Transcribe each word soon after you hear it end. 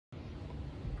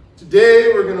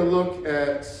Today we're going to look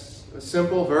at a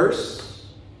simple verse,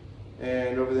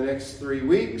 and over the next 3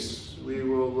 weeks we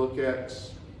will look at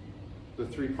the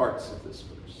 3 parts of this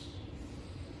verse.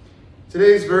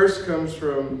 Today's verse comes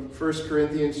from 1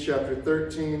 Corinthians chapter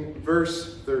 13,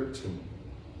 verse 13.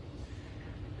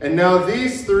 And now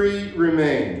these 3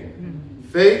 remain: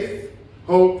 faith,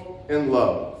 hope, and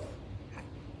love.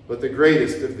 But the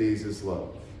greatest of these is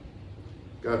love.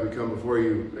 God, we come before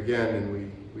you again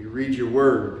and we read your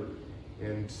word.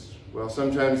 And, well,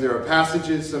 sometimes there are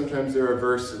passages, sometimes there are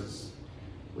verses.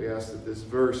 We ask that this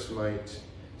verse might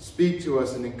speak to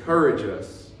us and encourage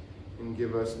us and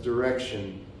give us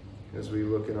direction as we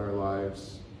look in our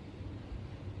lives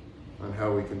on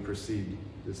how we can proceed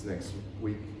this next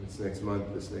week, this next month,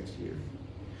 this next year.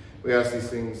 We ask these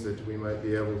things that we might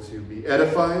be able to be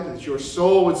edified, that your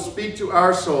soul would speak to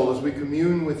our soul as we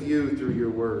commune with you through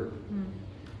your word.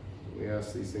 We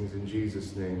ask these things in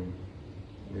Jesus' name.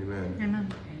 Amen.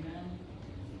 Amen.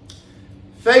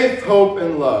 Faith, hope,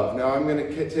 and love. Now I'm going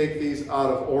to take these out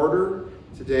of order.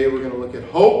 Today we're going to look at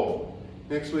hope.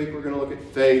 Next week we're going to look at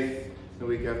faith. The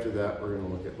week after that we're going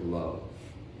to look at love.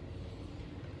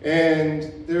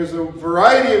 And there's a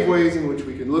variety of ways in which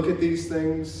we can look at these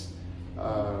things.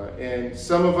 And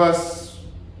some of us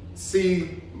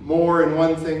see more in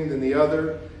one thing than the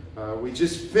other. We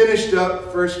just finished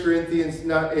up 1 Corinthians,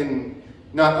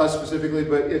 not us specifically,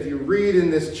 but if you read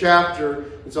in this chapter,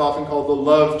 it's often called the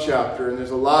love chapter, and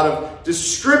there's a lot of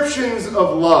descriptions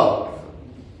of love.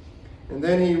 And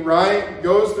then he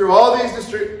goes through all these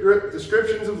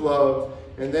descriptions of love,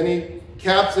 and then he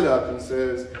caps it up and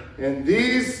says, and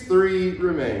these 3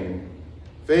 remain: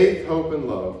 faith, hope, and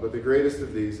love, but the greatest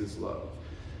of these is love.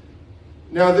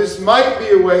 Now, this might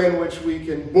be a way in which we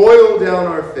can boil down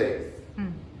our faith,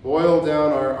 boil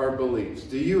down our beliefs.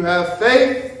 Do you have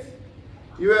faith?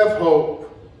 Do you have hope?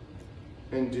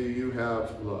 And do you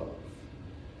have love?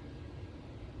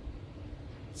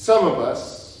 Some of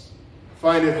us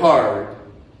find it hard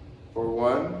for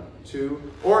 1,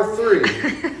 2, or 3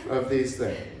 of these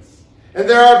things. And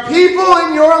there are people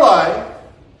in your life,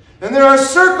 and there are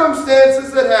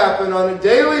circumstances that happen on a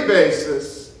daily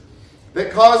basis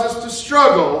that cause us to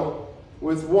struggle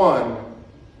with 1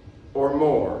 or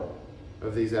more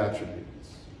of these attributes.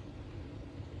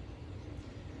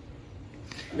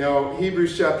 Now,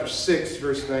 Hebrews chapter 6,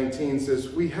 verse 19 says,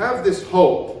 we have this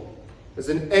hope as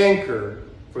an anchor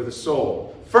for the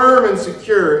soul. Firm and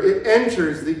secure, it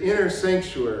enters the inner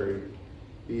sanctuary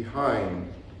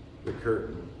behind the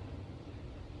curtain.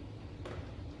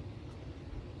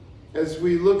 As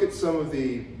we look at some of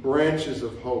the branches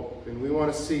of hope, and we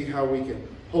want to see how we can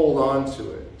hold on to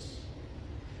it.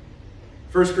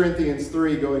 1 Corinthians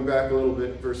 3, going back a little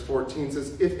bit, verse 14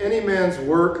 says, if any man's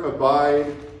work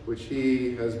abide, which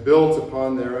he has built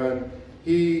upon therein,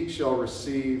 he shall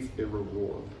receive a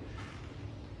reward.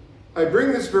 I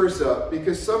bring this verse up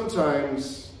because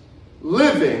sometimes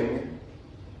living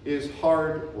is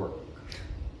hard work.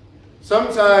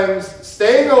 Sometimes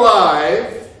staying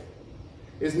alive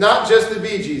is not just a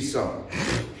Bee Gees song.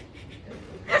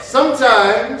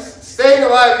 Sometimes staying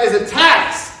alive is a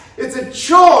task. It's a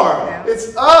chore. Yeah.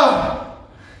 It's, I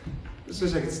just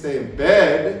wish I could stay in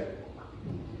bed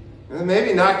and then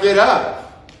maybe not get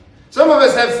up. Some of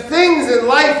us have things in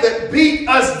life that beat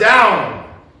us down.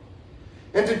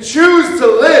 And to choose to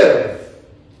live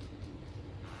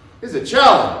is a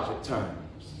challenge at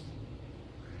times.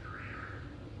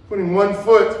 Putting one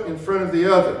foot in front of the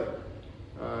other.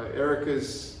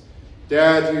 Erica's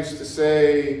dad used to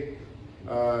say,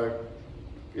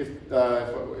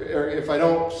 if I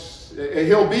don't,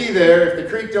 he'll be there if the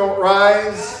creek don't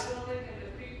rise.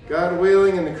 God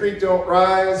willing, and the creek don't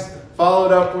rise.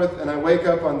 Followed up with, and I wake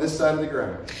up on this side of the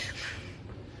ground.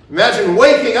 Imagine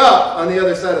waking up on the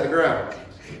other side of the ground.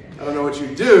 I don't know what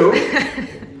you'd do.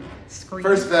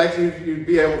 First fact, you'd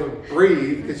be able to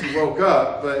breathe because you woke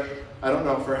up, but I don't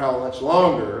know for how much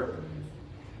longer.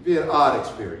 It'd be an odd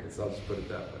experience, I'll just put it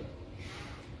that way.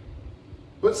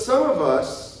 But some of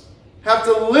us have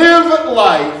to live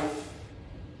life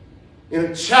in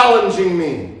a challenging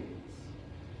means.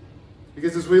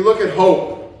 Because as we look at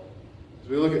hope, as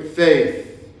we look at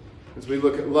faith, as we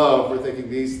look at love, we're thinking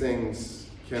these things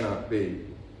cannot be.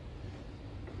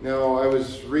 Now, I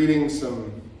was reading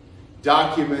some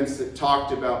documents that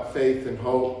talked about faith and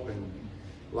hope and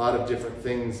a lot of different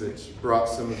things that brought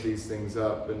some of these things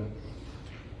up. And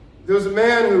there was a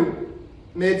man who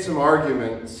made some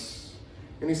arguments,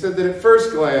 and he said that at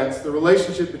first glance, the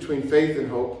relationship between faith and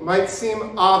hope might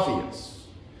seem obvious.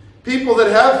 People that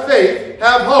have faith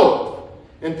have hope,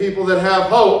 and people that have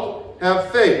hope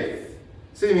have faith.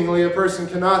 Seemingly, a person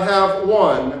cannot have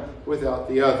one without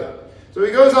the other. So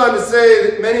he goes on to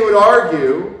say that many would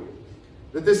argue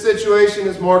that this situation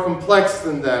is more complex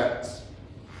than that.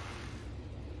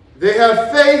 They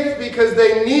have faith because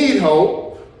they need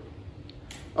hope.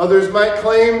 Others might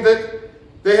claim that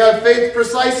they have faith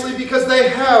precisely because they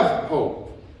have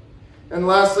hope. And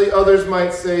lastly, others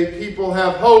might say people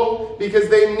have hope because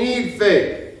they need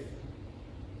faith.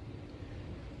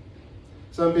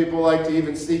 Some people like to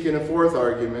even sneak in a fourth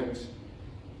argument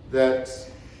that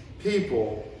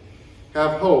people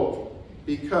have hope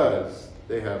because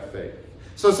they have faith.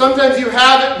 So sometimes you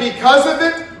have it because of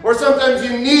it, or sometimes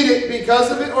you need it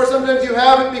because of it, or sometimes you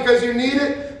have it because you need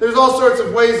it. There's all sorts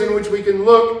of ways in which we can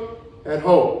look at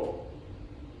hope.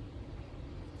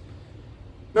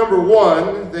 Number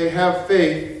one, they have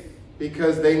faith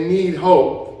because they need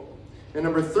hope. And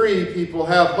number three, people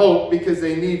have hope because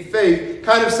they need faith.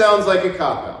 Kind of sounds like a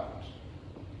cop-out.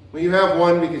 Well, you have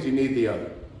one because you need the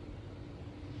other.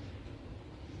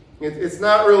 It's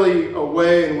not really a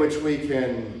way in which we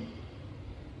can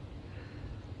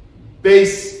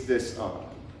base this on.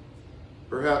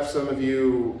 Perhaps some of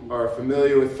you are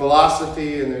familiar with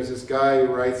philosophy, and there's this guy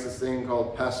who writes this thing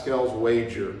called Pascal's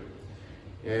Wager.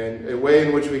 And a way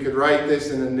in which we could write this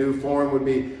in a new form would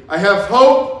be, I have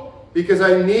hope because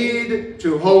I need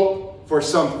to hope for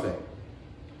something.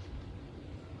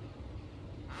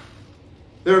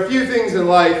 There are a few things in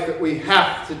life that we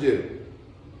have to do.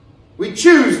 We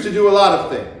choose to do a lot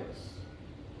of things.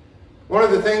 One of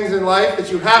the things in life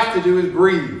that you have to do is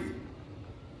breathe.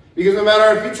 Because no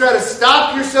matter if you try to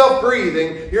stop yourself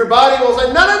breathing, your body will say,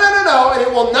 no, no, no, no, no, and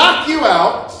it will knock you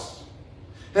out,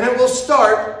 and it will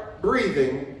start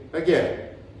breathing again.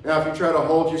 Now, if you try to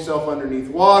hold yourself underneath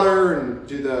water and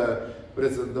do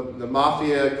the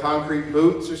mafia concrete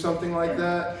boots or something like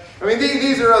that, I mean,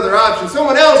 these are other options.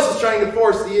 Someone else is trying to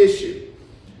force the issue.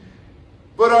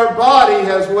 But our body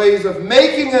has ways of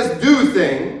making us do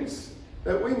things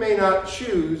that we may not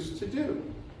choose to do.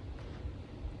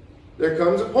 There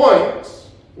comes a point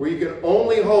where you can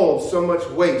only hold so much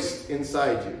waste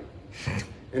inside you.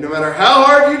 And no matter how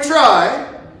hard you try,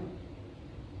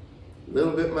 a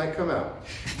little bit might come out.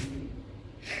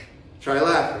 Try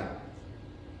laughing.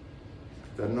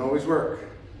 Doesn't always work.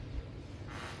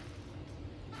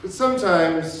 But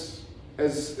sometimes,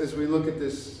 as we look at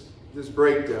this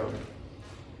breakdown,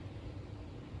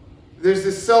 there's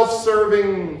this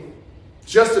self-serving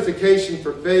justification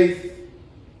for faith,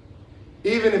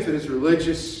 even if it is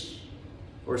religious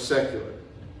or secular.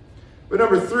 But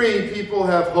number three, people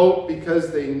have hope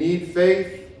because they need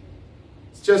faith.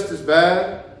 It's just as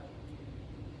bad,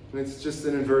 and it's just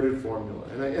an inverted formula.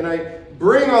 And I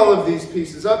bring all of these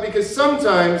pieces up because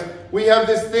sometimes we have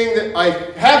this thing that I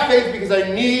have faith because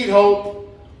I need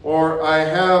hope, or I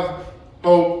have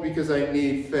hope because I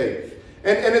need faith.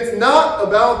 And it's not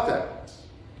about that.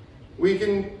 We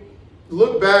can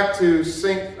look back to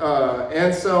St.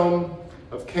 Anselm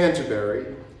of Canterbury,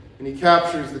 and he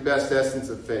captures the best essence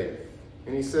of faith.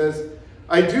 And he says,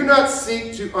 I do not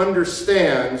seek to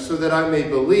understand so that I may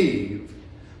believe,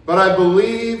 but I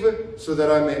believe so that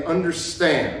I may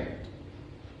understand.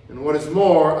 And what is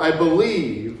more, I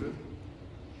believe,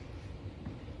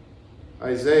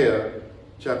 Isaiah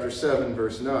chapter 7,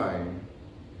 verse 9,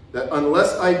 that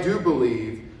unless I do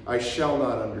believe, I shall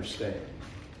not understand.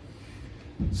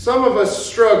 Some of us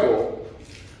struggle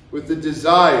with the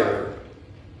desire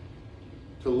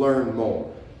to learn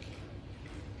more.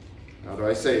 How do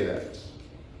I say that?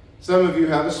 Some of you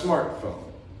have a smartphone,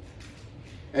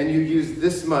 and you use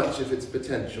this much of its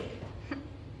potential,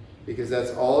 because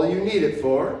that's all you need it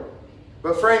for,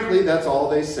 but frankly, that's all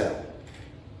they sell.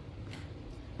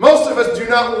 Most of us do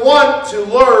not want to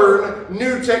learn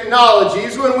new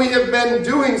technologies when we have been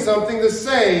doing something the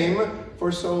same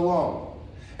for so long.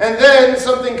 And then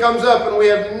something comes up and we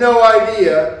have no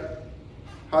idea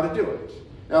how to do it.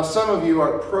 Now, some of you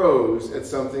are pros at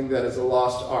something that is a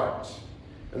lost art,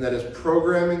 and that is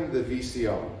programming the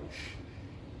VCR.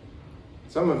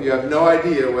 Some of you have no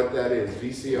idea what that is,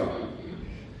 VCR.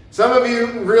 Some of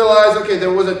you realize, okay,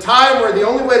 there was a time where the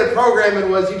only way to program it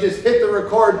was you just hit the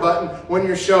record button when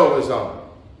your show was on.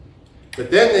 But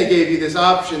then they gave you this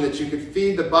option that you could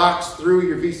feed the box through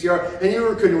your VCR, and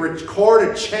you could record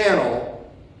a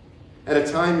channel at a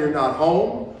time you're not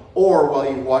home, or while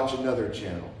you watch another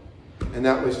channel. And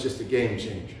that was just a game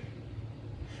changer.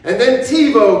 And then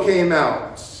TiVo came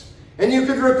out, and you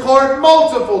could record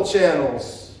multiple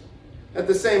channels at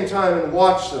the same time and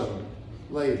watch them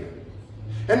later.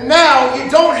 And now you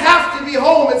don't have to be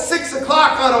home at 6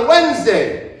 o'clock on a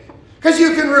Wednesday, because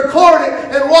you can record it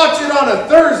and watch it on a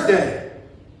Thursday.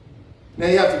 Now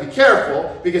you have to be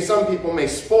careful, because some people may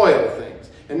spoil things.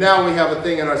 And now we have a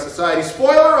thing in our society.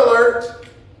 Spoiler alert!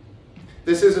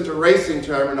 This isn't a racing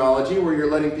terminology where you're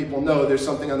letting people know there's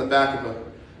something on the back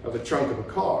of a trunk of a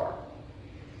car.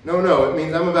 No, it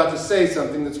means I'm about to say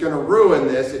something that's going to ruin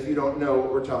this if you don't know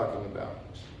what we're talking about.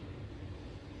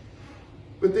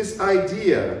 But this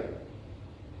idea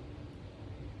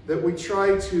that we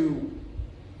try to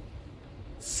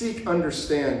seek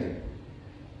understanding.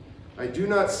 I do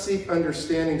not seek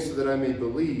understanding so that I may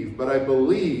believe, but I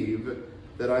believe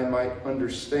that I might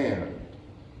understand.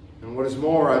 And what is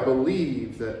more, I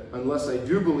believe that unless I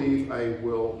do believe, I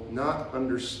will not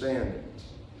understand it.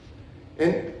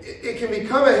 And it can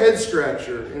become a head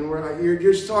scratcher, and you're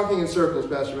just talking in circles,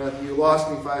 Pastor Matthew. You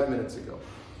lost me 5 minutes ago.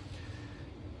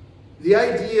 The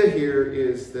idea here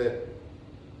is that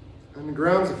on the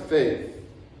grounds of faith,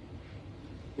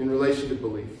 in relation to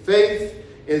belief, faith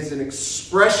is an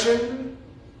expression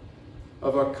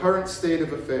of our current state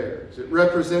of affairs. It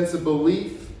represents a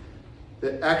belief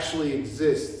that actually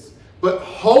exists. But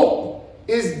hope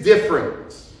is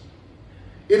different.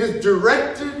 It is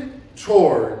directed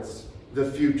towards the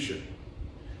future.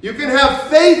 You can have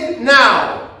faith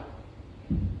now,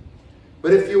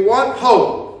 but if you want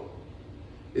hope,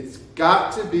 it's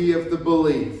got to be of the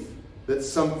belief that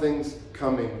something's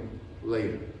coming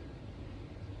later.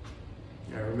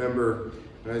 I remember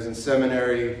when I was in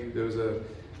seminary, there was a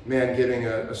man giving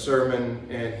a sermon,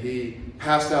 and he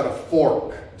passed out a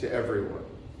fork to everyone.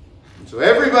 And so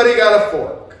everybody got a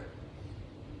fork.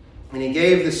 And he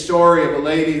gave the story of a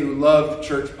lady who loved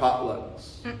church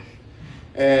potlucks.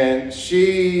 And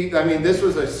this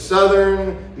was a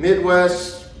southern,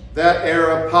 Midwest, that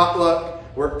era potluck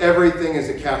where everything is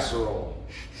a casserole.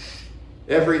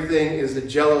 Everything is a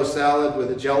Jell-O salad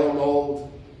with a Jell-O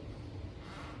mold.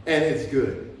 And it's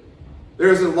good.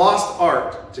 There's a lost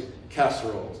art to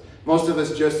casseroles. Most of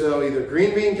us just know either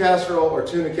green bean casserole or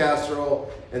tuna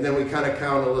casserole, and then we kind of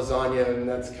count a lasagna, and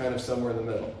that's kind of somewhere in the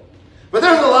middle. But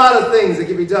there's a lot of things that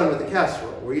can be done with a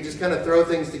casserole, where you just kind of throw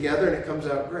things together and it comes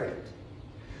out great.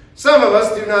 Some of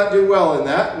us do not do well in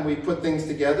that, and we put things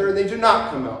together and they do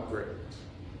not come out great.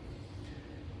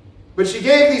 But she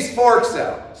gave these forks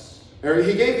out. Or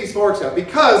he gave these forks out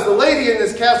because the lady in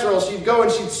this casserole, she'd go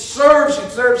and she'd serve.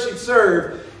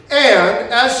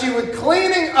 And as she was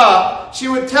cleaning up, she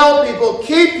would tell people,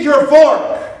 keep your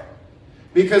fork,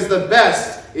 because the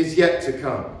best is yet to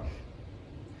come.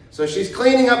 So she's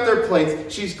cleaning up their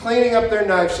plates, she's cleaning up their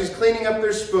knives, she's cleaning up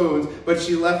their spoons, but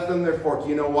she left them their fork.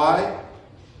 You know why?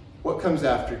 What comes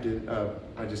after dinner?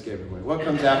 I just gave it away. What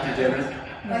comes after dinner?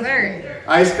 Dessert.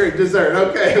 Ice cream, dessert.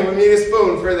 Okay, we need a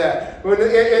spoon for that.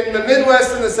 In the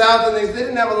Midwest and the South, and they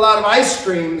didn't have a lot of ice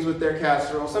creams with their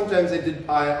casserole. Sometimes they did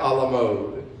pie a la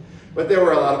mode. But there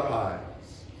were a lot of pies.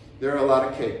 There are a lot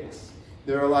of cakes.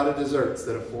 There are a lot of desserts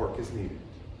that a fork is needed.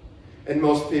 And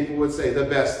most people would say the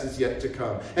best is yet to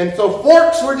come. And so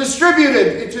forks were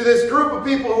distributed to this group of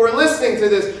people who were listening to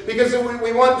this because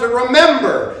we want to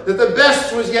remember that the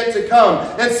best was yet to come.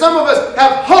 And some of us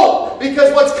have hope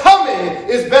because what's coming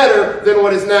is better than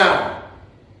what is now.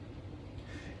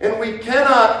 And we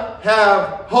cannot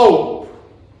have hope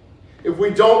if we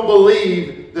don't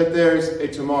believe that there's a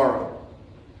tomorrow.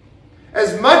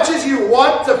 As much as you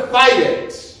want to fight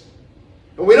it,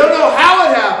 and we don't know how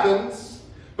it happens,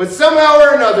 but somehow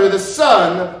or another, the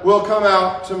sun will come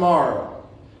out tomorrow.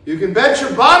 You can bet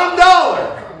your bottom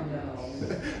dollar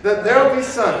that there will be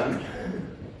sun.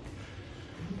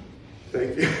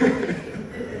 Thank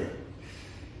you.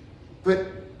 But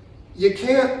you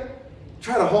can't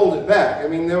try to hold it back. I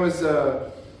mean, there was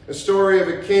a story of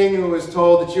a king who was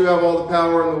told that you have all the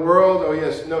power in the world. Oh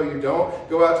yes, no you don't.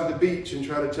 Go out to the beach and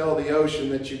try to tell the ocean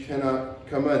that you cannot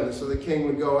come in. So the king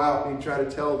would go out and he'd try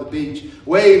to tell the beach,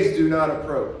 waves do not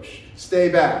approach. Stay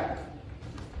back.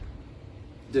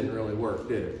 Didn't really work,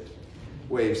 did it?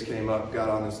 Waves came up, got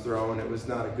on his throne. It was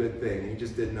not a good thing. He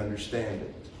just didn't understand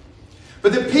it.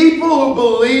 But the people who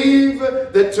believe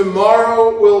that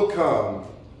tomorrow will come,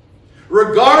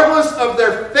 regardless of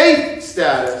their faith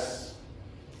status,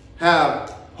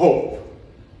 have hope.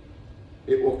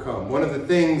 It will come. One of the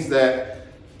things that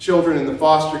children in the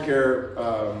foster care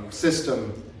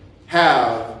system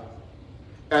have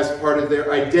as part of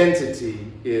their identity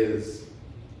is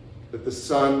that the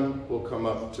sun will come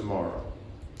up tomorrow.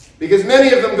 Because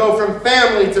many of them go from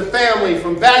family to family,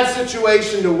 from bad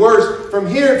situation to worse, from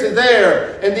here to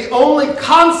there, and the only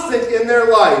constant in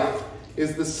their life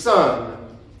is the sun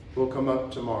will come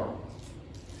up tomorrow.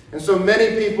 And so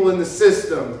many people in the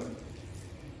system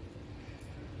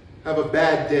have a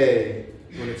bad day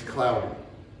when it's cloudy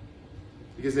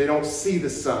because they don't see the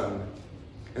sun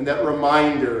and that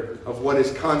reminder of what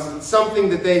is constant, something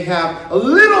that they have a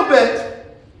little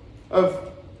bit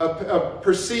of a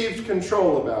perceived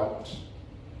control about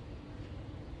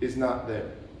is not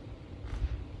there.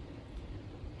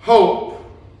 Hope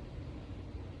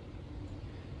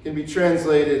can be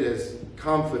translated as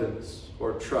confidence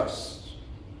or trust.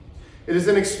 It is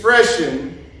an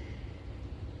expression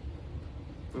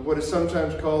of what is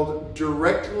sometimes called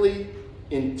directly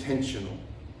intentional.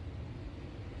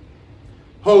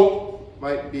 Hope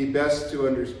might be best to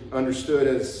understood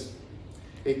as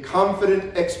a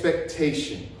confident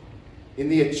expectation in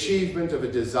the achievement of a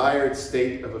desired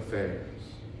state of affairs.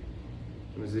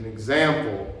 And as an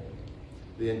example,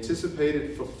 the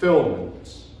anticipated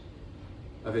fulfillment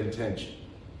of intention.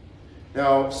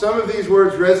 Now, some of these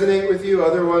words resonate with you.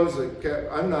 Other ones, like,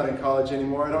 I'm not in college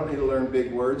anymore. I don't need to learn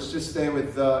big words. Just stay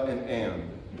with the and.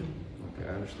 Okay,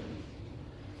 I understand.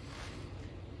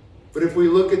 But if we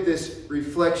look at this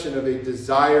reflection of a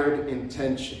desired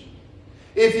intention,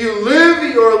 if you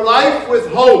live your life with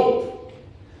hope,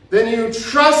 then you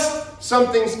trust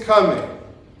something's coming.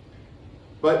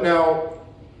 But now,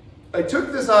 I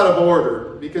took this out of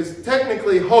order because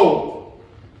technically hope,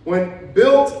 when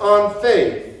built on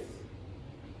faith,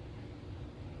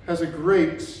 has a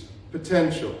great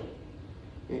potential.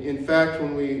 In fact,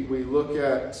 when we look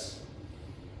at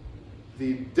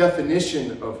the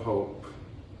definition of hope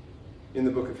in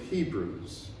the book of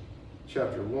Hebrews,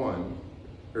 chapter 11,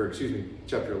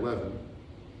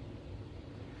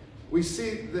 we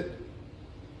see that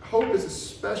hope is a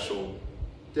special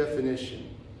definition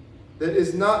that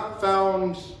is not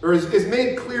found, or is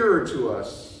made clearer to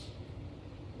us.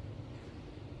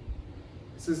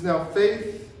 It says, now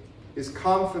faith is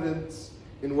confidence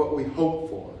in what we hope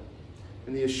for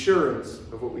and the assurance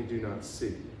of what we do not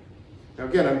see. Now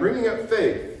again, I'm bringing up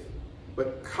faith,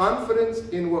 but confidence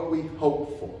in what we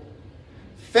hope for.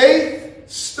 Faith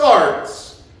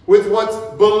starts with what's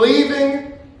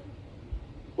believing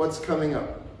what's coming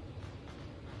up.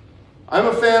 I'm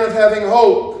a fan of having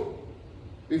hope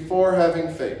before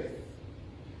having faith.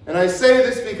 And I say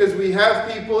this because we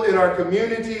have people in our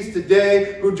communities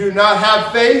today who do not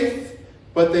have faith,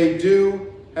 but they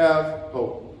do have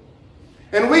hope.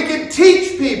 And we can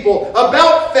teach people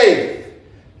about faith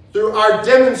through our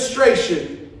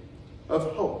demonstration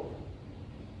of hope.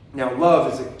 Now,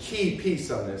 love is a key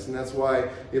piece on this, and that's why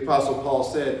the Apostle Paul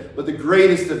said, but the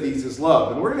greatest of these is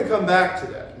love. And we're going to come back to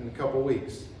that in a couple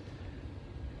weeks.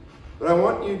 But I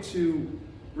want you to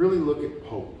really look at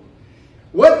hope.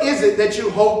 What is it that you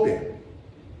hope in?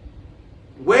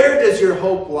 Where does your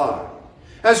hope lie?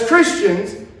 As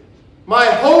Christians, my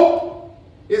hope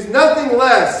is nothing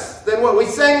less than what we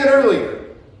sang it earlier.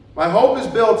 My hope is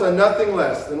built on nothing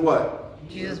less than what?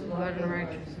 Jesus' blood and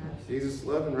righteousness. Jesus'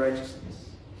 love and righteousness.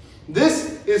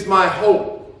 This is my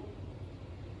hope.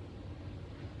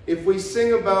 If we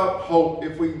sing about hope,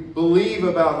 if we believe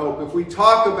about hope, if we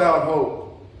talk about hope,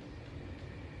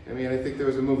 I mean, I think there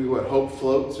was a movie, Hope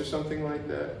Floats or something like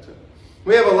that.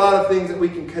 We have a lot of things that we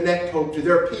can connect hope to.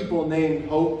 There are people named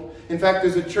Hope. In fact,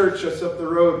 there's a church just up the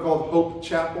road called Hope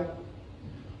Chapel.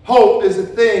 Hope is a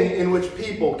thing in which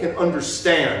people can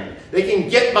understand. They can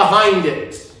get behind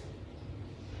it.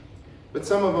 But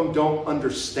some of them don't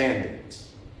understand it.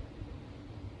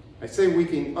 I say we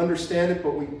can understand it,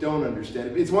 but we don't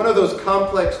understand it. It's one of those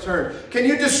complex terms. Can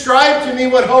you describe to me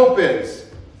what hope is?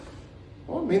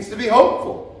 Well, it means to be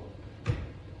hopeful.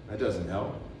 That doesn't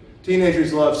help.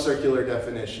 Teenagers love circular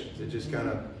definitions. It just kind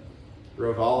of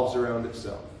revolves around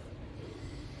itself.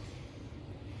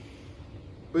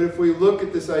 But if we look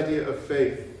at this idea of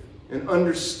faith and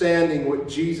understanding what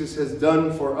Jesus has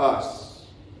done for us,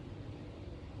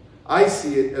 I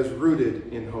see it as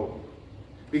rooted in hope.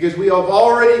 Because we have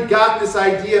already got this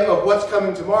idea of what's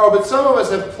coming tomorrow, but some of us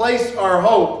have placed our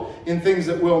hope in things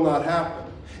that will not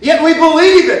happen. Yet we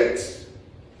believe it.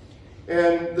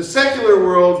 And the secular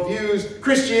world views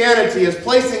Christianity as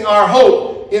placing our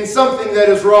hope in something that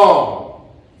is wrong.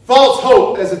 False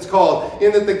hope, as it's called,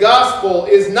 in that the gospel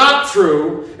is not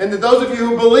true, and that those of you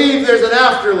who believe there's an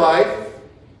afterlife,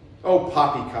 oh,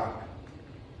 poppycock,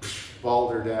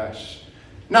 balderdash,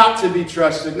 not to be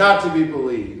trusted, not to be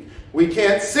believed. We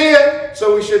can't see it,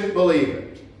 so we shouldn't believe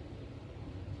it.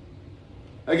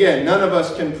 Again, none of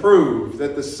us can prove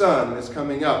that the sun is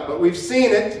coming up, but we've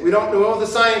seen it. We don't know the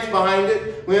science behind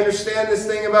it. We understand this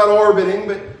thing about orbiting,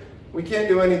 but we can't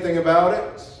do anything about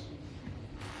it.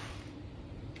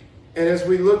 And as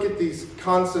we look at these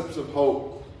concepts of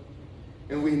hope,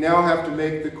 and we now have to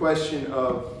make the question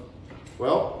of,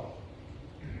 well,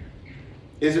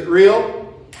 is it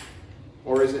real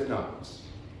or is it not?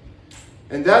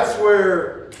 And that's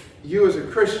where you as a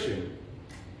Christian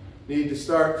need to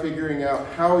start figuring out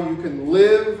how you can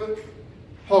live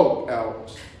hope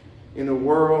out in a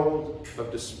world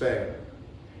of despair,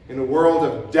 in a world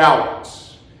of doubt,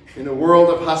 in a world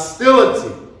of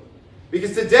hostility.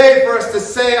 Because today, for us to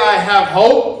say, I have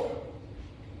hope,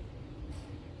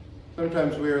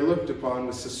 sometimes we are looked upon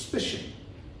with suspicion.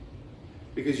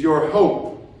 Because your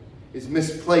hope is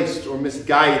misplaced or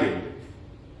misguided.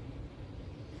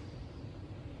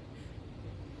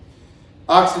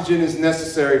 Oxygen is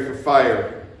necessary for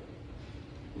fire.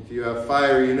 If you have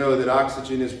fire, you know that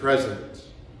oxygen is present.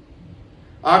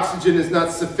 Oxygen is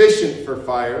not sufficient for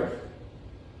fire.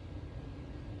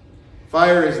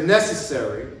 Fire is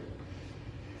necessary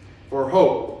for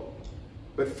hope.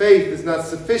 But faith is not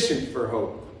sufficient for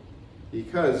hope,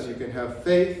 because you can have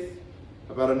faith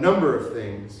about a number of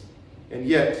things and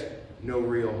yet no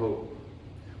real hope.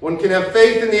 One can have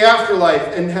faith in the afterlife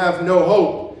and have no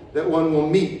hope that one will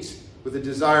meet with a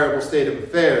desirable state of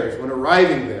affairs when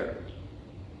arriving there.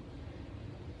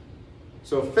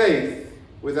 So faith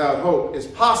without hope is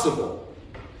possible.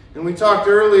 And we talked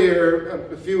earlier,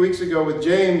 a few weeks ago with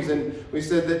James, and we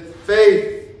said that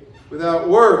faith without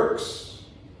works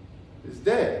is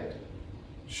dead.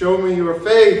 Show me your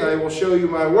faith, I will show you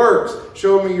my works.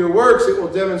 Show me your works, it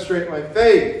will demonstrate my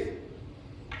faith.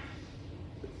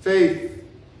 Faith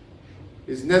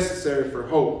is necessary for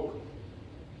hope.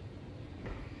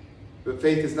 But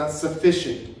faith is not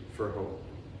sufficient for hope.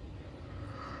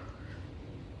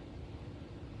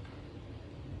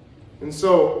 And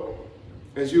so,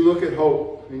 as you look at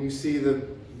hope and you see the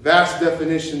vast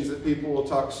definitions that people will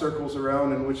talk circles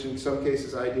around, and which in some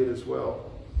cases I did as well,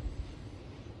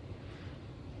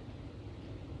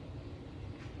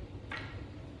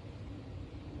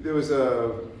 there was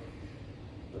a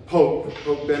Pope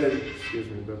Benedict, excuse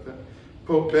me about that,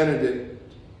 Pope Benedict.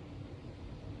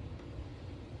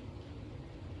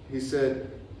 He said,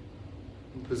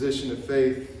 in position of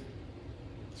faith,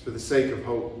 it's for the sake of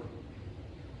hope.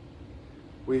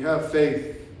 We have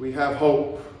faith, we have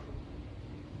hope.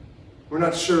 We're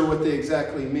not sure what they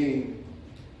exactly mean,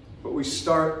 but we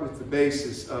start with the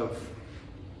basis of,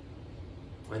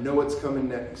 I know what's coming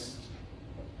next,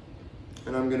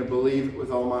 and I'm going to believe it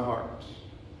with all my heart.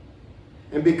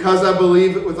 And because I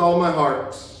believe it with all my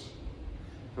heart,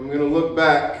 I'm going to look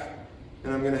back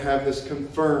and I'm going to have this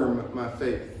confirm my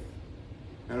faith.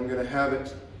 And I'm going to have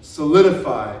it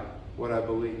solidify what I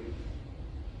believe.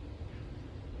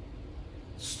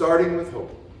 Starting with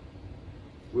hope.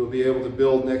 We'll be able to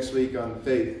build next week on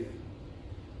faith.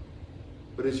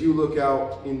 But as you look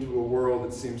out into a world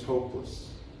that seems hopeless,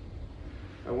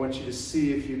 I want you to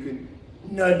see if you can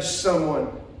nudge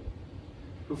someone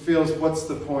who feels, what's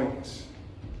the point?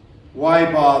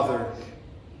 Why bother?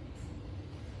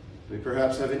 They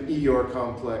perhaps have an Eeyore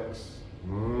complex.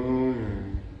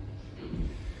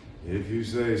 If you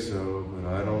say so,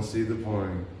 but I don't see the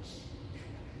point.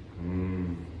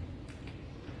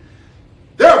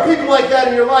 There are people like that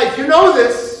in your life. You know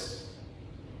this.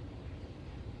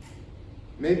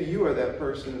 Maybe you are that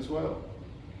person as well.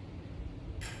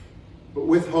 But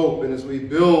with hope, and as we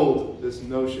build this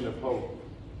notion of hope,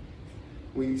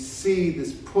 we see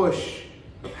this push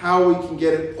of how we can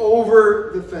get it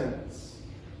over the fence.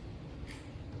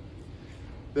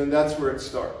 Then that's where it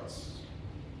starts.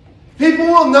 People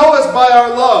will know us by our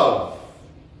love.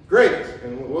 Great,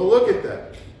 and we'll look at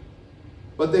that.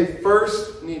 But they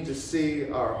first need to see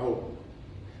our hope.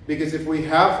 Because if we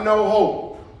have no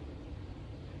hope,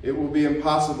 it will be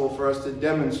impossible for us to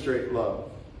demonstrate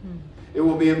love. It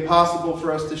will be impossible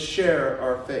for us to share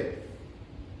our faith.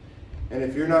 And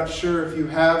if you're not sure if you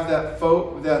have that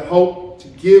hope to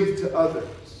give to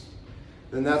others,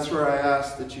 then that's where I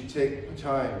ask that you take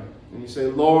time and you say,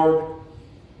 Lord,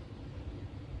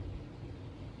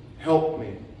 help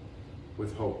me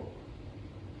with hope.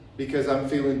 Because I'm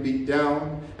feeling beat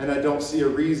down and I don't see a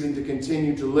reason to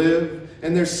continue to live.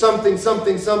 And there's something,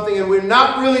 and we're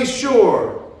not really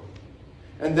sure.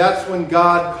 And that's when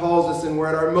God calls us and we're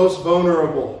at our most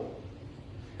vulnerable.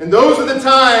 And those are the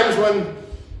times when,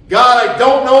 God, I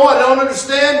don't know, I don't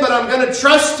understand, but I'm going to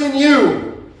trust in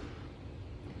you.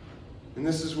 And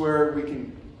this is where we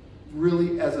can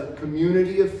really, as a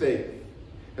community of faith,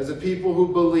 as a people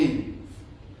who believe,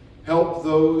 help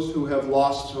those who have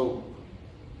lost hope.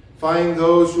 Find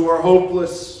those who are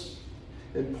hopeless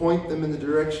and point them in the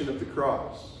direction of the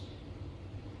cross.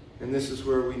 And this is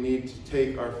where we need to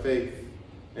take our faith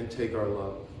and take our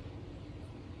love.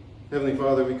 Heavenly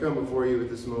Father, we come before you at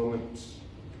this moment.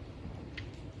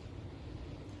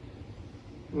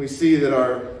 We see that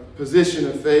our position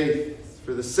of faith,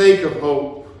 for the sake of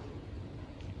hope,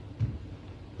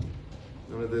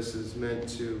 none of this is meant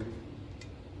to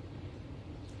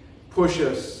push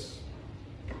us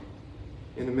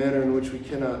in a manner in which we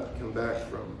cannot come back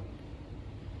from.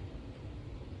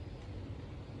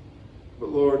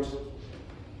 But Lord,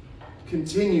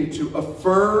 continue to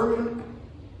affirm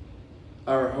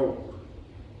our hope.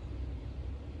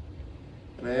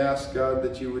 And I ask, God,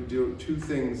 that you would do two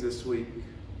things this week.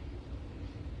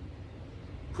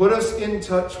 Put us in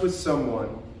touch with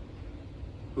someone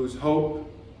whose hope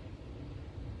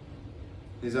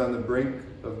is on the brink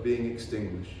of being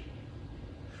extinguished.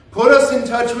 Put us in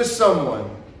touch with someone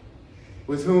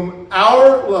with whom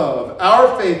our love,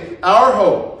 our faith, our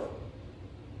hope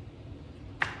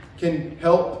can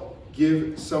help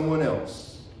give someone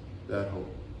else that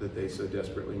hope that they so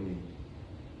desperately need.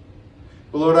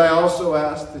 But Lord, I also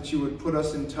ask that you would put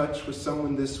us in touch with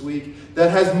someone this week that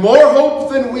has more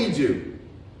hope than we do,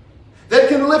 that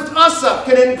can lift us up,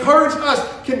 can encourage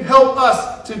us, can help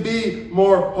us to be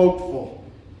more hopeful.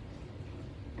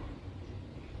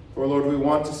 For Lord, we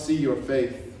want to see your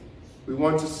faith. We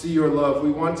want to see your love.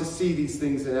 We want to see these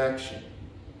things in action.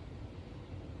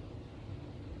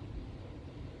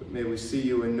 But may we see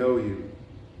you and know you.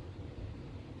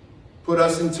 Put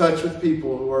us in touch with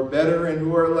people who are better and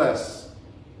who are less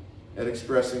at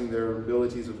expressing their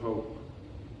abilities of hope.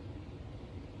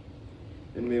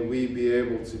 And may we be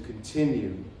able to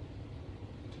continue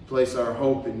to place our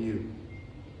hope in you.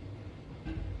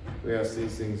 We ask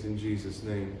these things in Jesus'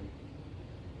 name.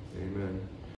 Amen.